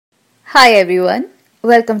Hi everyone,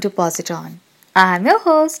 welcome to Pause It On. I am your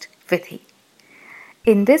host, Vidhi.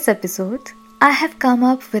 In this episode, I have come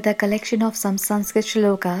up with a collection of some Sanskrit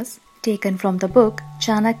shlokas taken from the book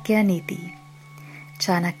Chanakya Niti.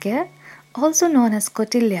 Chanakya, also known as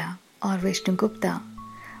Kautilya or Vishnugupta,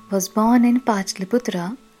 was born in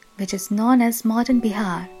Patliputra, which is known as modern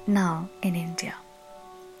Bihar now in India.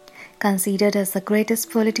 Considered as the greatest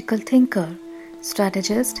political thinker,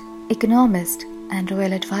 strategist, economist, and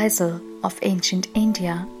royal advisor of ancient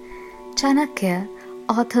India, Chanakya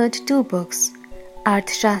authored two books,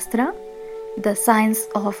 Arthashastra, The Science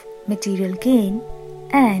of Material Gain,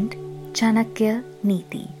 and Chanakya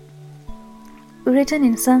Niti. Written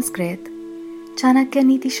in Sanskrit, Chanakya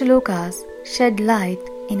Niti shlokas shed light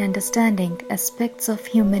in understanding aspects of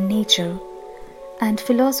human nature and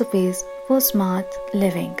philosophies for smart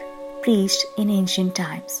living preached in ancient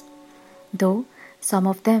times, though some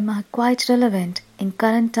of them are quite relevant in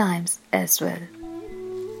current times as well.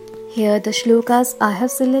 Here the shlokas I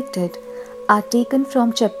have selected are taken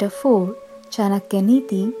from chapter 4, Chanakya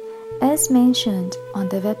Niti, as mentioned on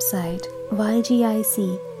the website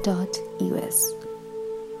ygic.us.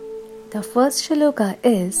 The first shloka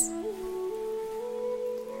is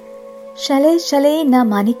Shale shale na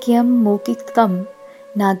manikyam mokitkam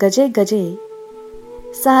na gaje gaje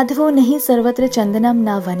sadhvo nahi sarvatra chandanam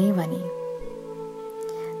na vane vane.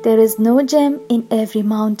 There is no gem in every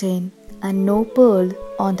mountain and no pearl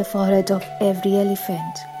on the forehead of every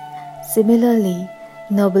elephant. Similarly,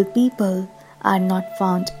 noble people are not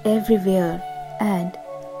found everywhere and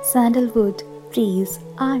sandalwood trees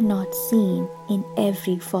are not seen in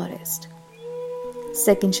every forest.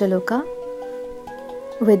 Second shloka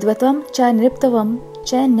Vidvatam cha nriptavam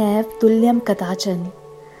cha naiv tulyam katachan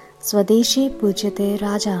Swadeshe pujyate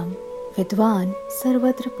rajam vidvan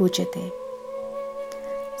sarvatra pujyate.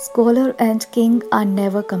 Scholar and king are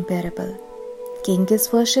never comparable. King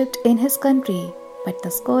is worshipped in his country, but the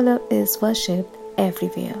scholar is worshipped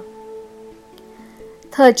everywhere.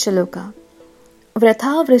 Third shloka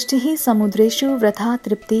Vratha vrishtihi samudreshu vratha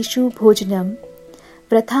tripteshu bhojanam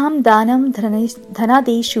vratham danam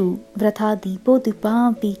dhanadeshu vratha dipo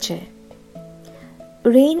dipam piche.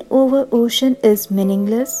 Rain over ocean is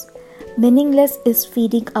meaningless. Meaningless is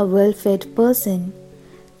feeding a well-fed person.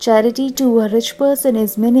 Charity to a rich person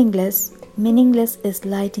is meaningless. Meaningless is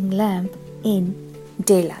lighting lamp in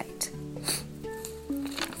daylight.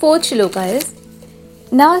 Fourth shloka is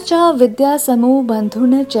Na cha vidya samo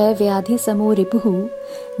bandhuna cha vyadhi samo ripuhu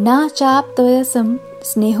na chaptvayasam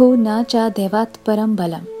sneho na cha devat param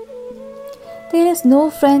balam. There is no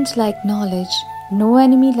friend like knowledge, no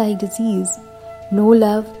enemy like disease, no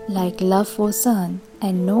love like love for son,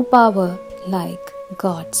 and no power like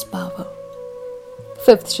God's power.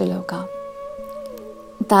 Fifth shloka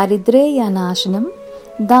Daridreya nashanam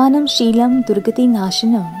Danam Sheelam Durgati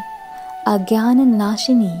Nashanam Agyana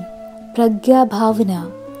Nashini Pragya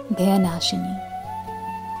Bhavana Bhaya Nashini.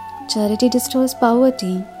 Charity destroys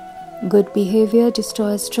poverty, good behavior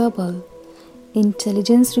destroys trouble,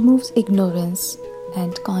 intelligence removes ignorance,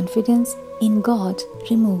 and confidence in God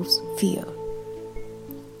removes fear.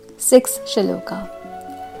 Sixth shloka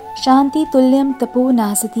Shanti tulyam tapo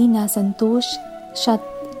nasati na santosha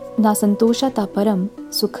param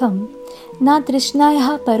sukham na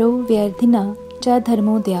trishnaya paro vyardhina cha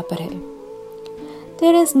dharmo dyapare.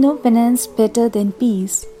 There is no penance better than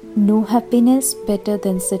peace, no happiness better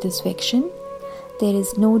than satisfaction. There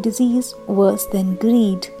is no disease worse than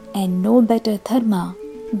greed, and no better dharma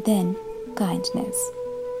than kindness.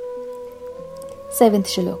 Seventh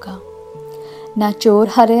shloka Na chor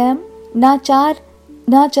harayam na cha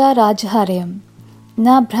rajharayam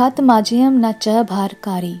na bhrat majayam na cha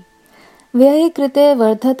bharkari Vyaye krite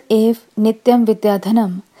vardhat ev nityam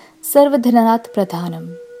vidyadhanam sarvadhanat pradhanam.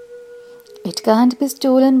 It can't be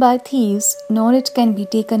stolen by thieves, nor it can be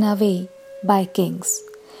taken away by kings.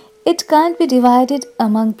 It can't be divided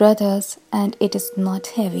among brothers, and it is not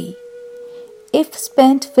heavy. If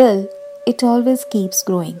spent well, it always keeps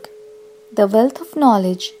growing. The wealth of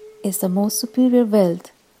knowledge is the most superior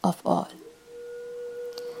wealth of all.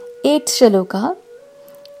 Eighth shloka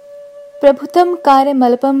Prabhutam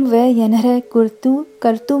karyamalpam ve yanare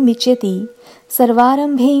kartu micheti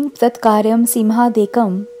sarvarambhein tatkaryam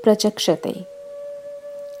simhadekam prachakshate.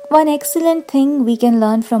 One excellent thing we can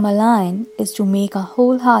learn from a lion is to make a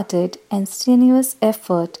wholehearted and strenuous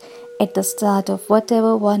effort at the start of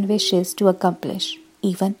whatever one wishes to accomplish,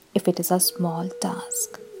 even if it is a small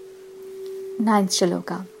task. Ninth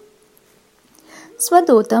shloka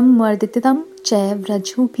Swadotam mardititam cha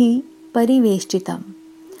vrajhubhi pariveshtitam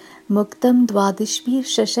Muktam dvadishbhir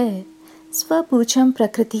shashe swapucham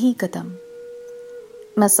prakriti gatam.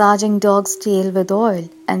 Massaging dog's tail with oil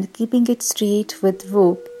and keeping it straight with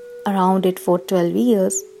rope around it for 12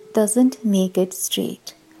 years doesn't make it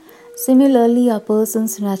straight. Similarly, a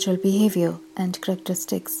person's natural behavior and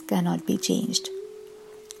characteristics cannot be changed.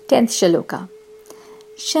 10th Shloka.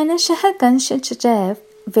 Shanashah kanshachaiv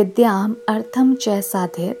vidyam artham cha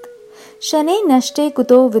sadhyat. Shane nashte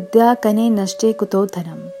kuto vidya kane nashte kuto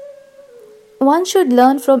dhanam. One should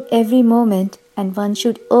learn from every moment and one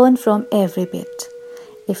should earn from every bit.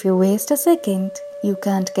 If you waste a second, you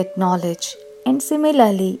can't get knowledge. And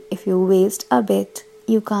similarly, if you waste a bit,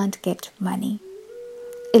 you can't get money.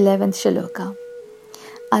 11th Shloka.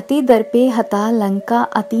 Ati darpe hata lanka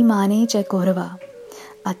ati mane cha kaurava.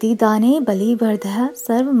 Ati dane bali bardha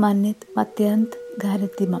sarv manit matyant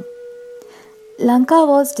gharidimam. Lanka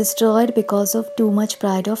was destroyed because of too much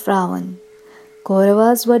pride of Ravan.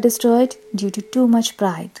 Kauravas were destroyed due to too much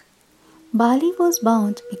pride. Bali was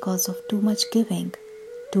bound because of too much giving.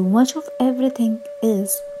 Too much of everything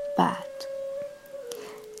is bad.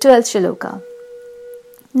 12th Shloka.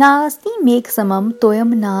 Naasti meksamam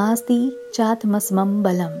toyam naasti chatmasamam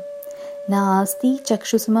balam. Naasti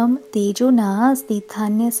chakshusamam tejo naasti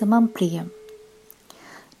dhanyasamam priyam.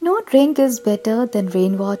 No drink is better than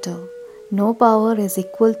rainwater. No power is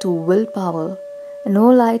equal to willpower. No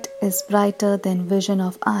light is brighter than vision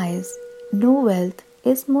of eyes. No wealth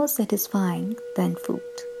is more satisfying than food.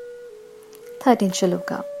 13th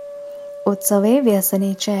Shloka. Utsave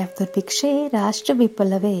vyasane chaiv durpikshe rashtra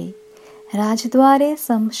vipalave rajdware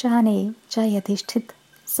samshane cha yadhishthit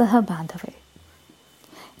saha bandhave.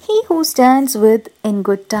 He who stands with in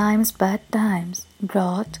good times, bad times,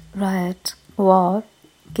 drought, riot, war,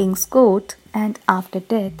 king's court, and after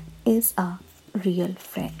death is a real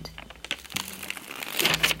friend.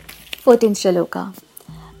 14th Shloka.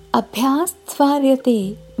 Abhyas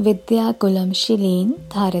thvaryate vidya kulam shilen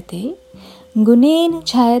dharate gunen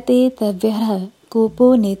chayate tavyah kopo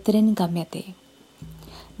netrin gamyate.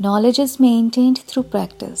 Knowledge is maintained through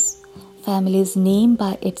practice. Family is named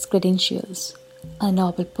by its credentials. A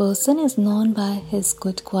noble person is known by his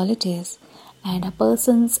good qualities and a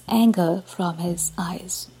person's anger from his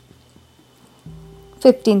eyes.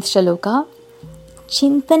 15th Shloka.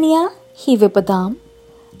 Chintanya hi vipadam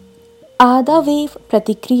adavev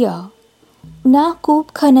pratikriya na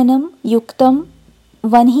kup khananam yuktam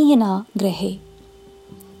vanhiyana grahe.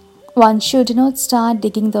 One should not start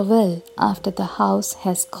digging the well after the house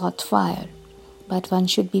has caught fire, but one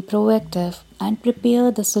should be proactive and prepare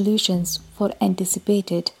the solutions for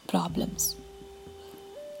anticipated problems.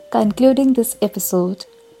 Concluding this episode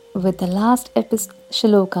with the last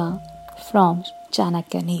shloka from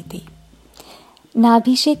Chanakya Niti.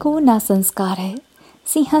 नाभिषेको न संस्कार है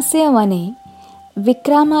सिंहस्य वने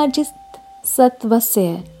विक्रमार्जित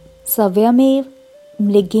सत्वस्य सव्यमेव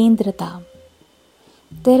मृगेन्द्रता.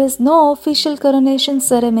 There is no official coronation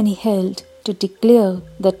ceremony held to declare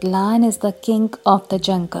that lion is the king of the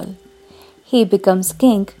jungle. He becomes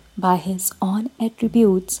king by his own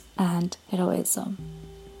attributes and heroism.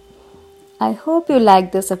 I hope you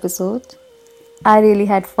liked this episode. I really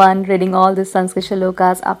had fun reading all these Sanskrit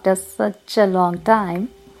shlokas after such a long time.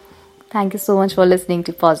 Thank you so much for listening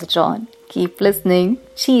to Positron. Keep listening.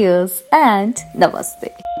 Cheers and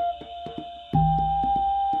Namaste.